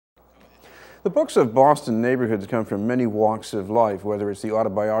The books of Boston neighborhoods come from many walks of life, whether it's the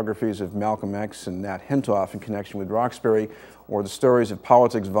autobiographies of Malcolm X and Nat Hintoff in connection with Roxbury, or the stories of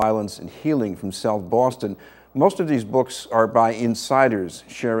politics, violence, and healing from South Boston. Most of these books are by insiders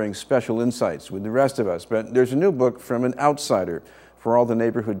sharing special insights with the rest of us, but there's a new book from an outsider. For all the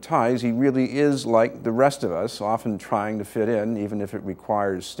neighborhood ties, he really is like the rest of us, often trying to fit in, even if it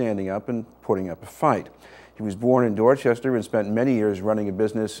requires standing up and putting up a fight. He was born in Dorchester and spent many years running a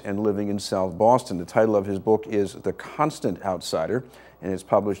business and living in South Boston. The title of his book is The Constant Outsider, and it's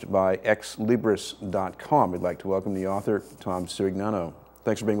published by exlibris.com. We'd like to welcome the author, Tom Cirignano.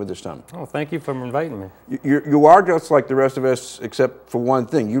 Thanks for being with us, Tom. Oh, thank you for inviting me. You are just like the rest of us, except for one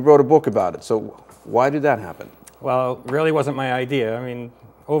thing. You wrote a book about it, so why did that happen? Well, it really wasn't my idea. I mean,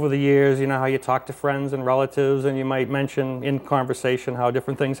 over the years, you know how you talk to friends and relatives, and you might mention in conversation how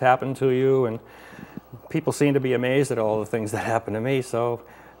different things happen to you, and people seem to be amazed at all the things that happen to me. So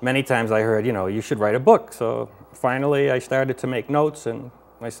many times I heard, you know, you should write a book. So finally I started to make notes, and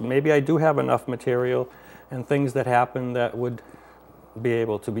I said, maybe I do have enough material and things that happen that would be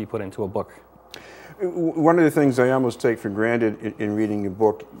able to be put into a book. One of the things I almost take for granted in reading your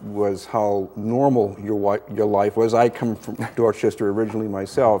book was how normal your life was. I come from Dorchester originally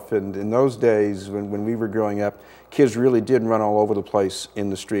myself, and in those days when we were growing up, kids really did run all over the place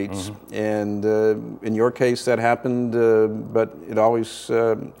in the streets. Mm-hmm. And in your case that happened, but it always,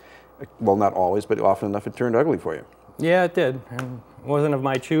 well, not always, but often enough it turned ugly for you. Yeah, it did, and it wasn't of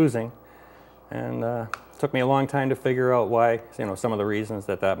my choosing. And it took me a long time to figure out why, you know, some of the reasons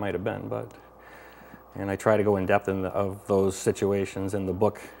that might have been, and I try to go in depth of those situations in the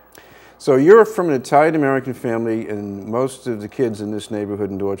book. So you're from an Italian-American family, and most of the kids in this neighborhood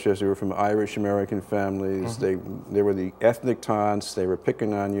in Dorchester were from Irish-American families. Mm-hmm. They were the ethnic taunts. They were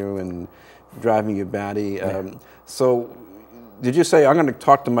picking on you and driving you batty. Yeah. So did you say, I'm going to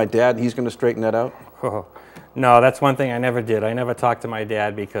talk to my dad, he's going to straighten that out? Oh, no, that's one thing I never did. I never talked to my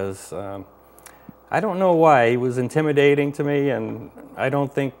dad because I don't know why. He was intimidating to me, and I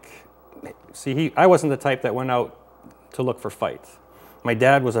don't think... See, I wasn't the type that went out to look for fights. My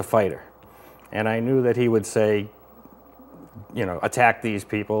dad was a fighter, and I knew that he would say, you know, attack these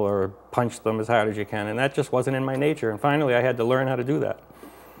people or punch them as hard as you can, and that just wasn't in my nature, and finally I had to learn how to do that.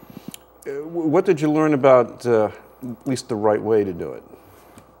 What did you learn about at least the right way to do it?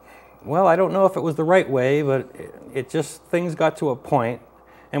 Well, I don't know if it was the right way, but it just, things got to a point,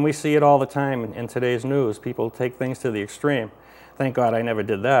 and we see it all the time in today's news. People take things to the extreme. Thank God I never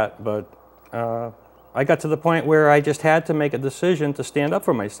did that, but I got to the point where I just had to make a decision to stand up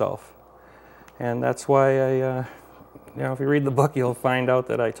for myself. And that's why you know, if you read the book, you'll find out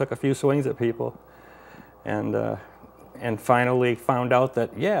that I took a few swings at people and finally found out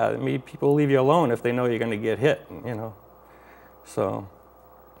that, yeah, I mean, people leave you alone if they know you're going to get hit, you know. So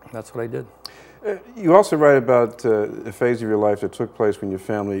that's what I did. You also write about a phase of your life that took place when your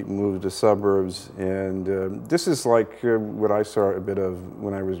family moved to suburbs, and this is like what I saw a bit of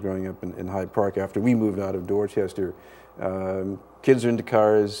when I was growing up in Hyde Park after we moved out of Dorchester. Kids are into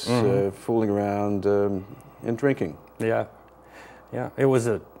cars, mm-hmm. Fooling around, and drinking. Yeah, yeah. It was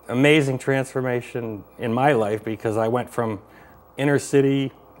an amazing transformation in my life because I went from inner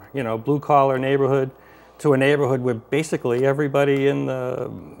city, you know, blue-collar neighborhood to a neighborhood where basically everybody in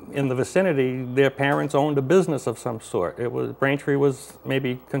the vicinity, their parents owned a business of some sort. Braintree was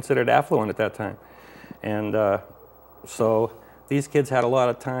maybe considered affluent at that time. And so these kids had a lot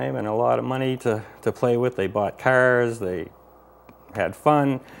of time and a lot of money to play with. They bought cars, they had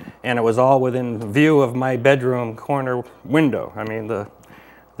fun, and it was all within view of my bedroom corner window. I mean, the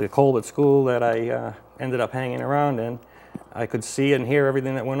Colbert school that I ended up hanging around in, I could see and hear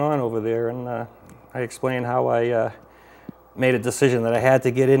everything that went on over there, and I explained how I made a decision that I had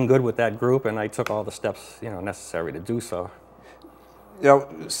to get in good with that group, and I took all the steps, you know, necessary to do so. Now,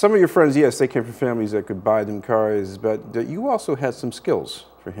 some of your friends, yes, they came from families that could buy them cars, but you also had some skills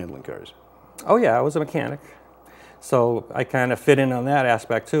for handling cars. Oh yeah, I was a mechanic, so I kind of fit in on that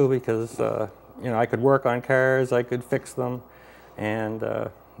aspect too because you know, I could work on cars, I could fix them, and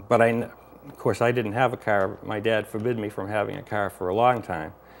but of course I didn't have a car. My dad forbid me from having a car for a long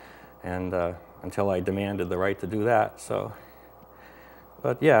time, and until I demanded the right to do that. So,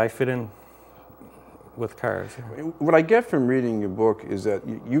 but yeah, I fit in with cars. What I get from reading your book is that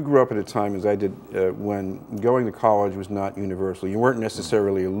you grew up at a time, as I did, when going to college was not universal. You weren't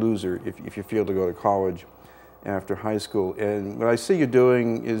necessarily a loser if you failed to go to college after high school. And what I see you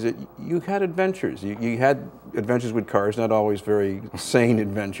doing is that you had adventures. You had adventures with cars, not always very sane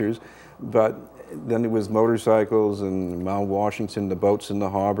adventures, but then it was motorcycles and Mount Washington, the boats in the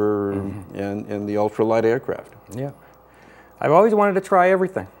harbor, mm-hmm. and the ultralight aircraft. Yeah. I've always wanted to try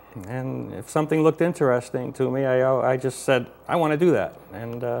everything. And if something looked interesting to me, I just said, I want to do that.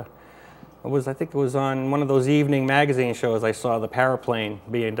 And I think it was on one of those evening magazine shows I saw the paraplane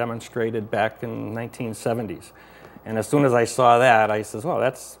being demonstrated back in 1970s. And as soon as I saw that, I said, well,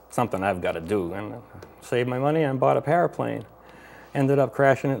 that's something I've got to do. And saved my money and bought a paraplane. Ended up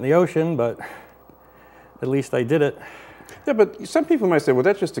crashing it in the ocean, but at least I did it. Yeah, but some people might say, well,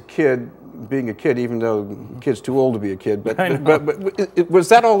 that's just a kid being a kid, even though the kid's too old to be a kid. But was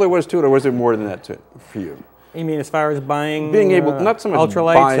that all there was to it, or was there more than that for you? You mean as far as buying being able, not so much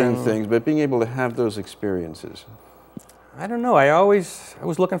ultralights buying things, but being able to have those experiences? I don't know. I was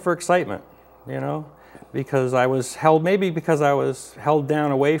looking for excitement, you know, because I was held, maybe because I was held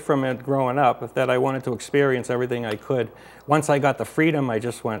down away from it growing up, that I wanted to experience everything I could. Once I got the freedom, I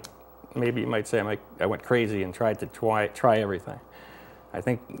just went, maybe you might say I went crazy and tried to try everything. I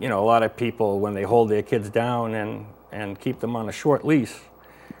think, you know, a lot of people, when they hold their kids down and keep them on a short leash,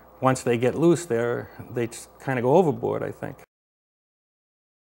 once they get loose, they just kind of go overboard, I think.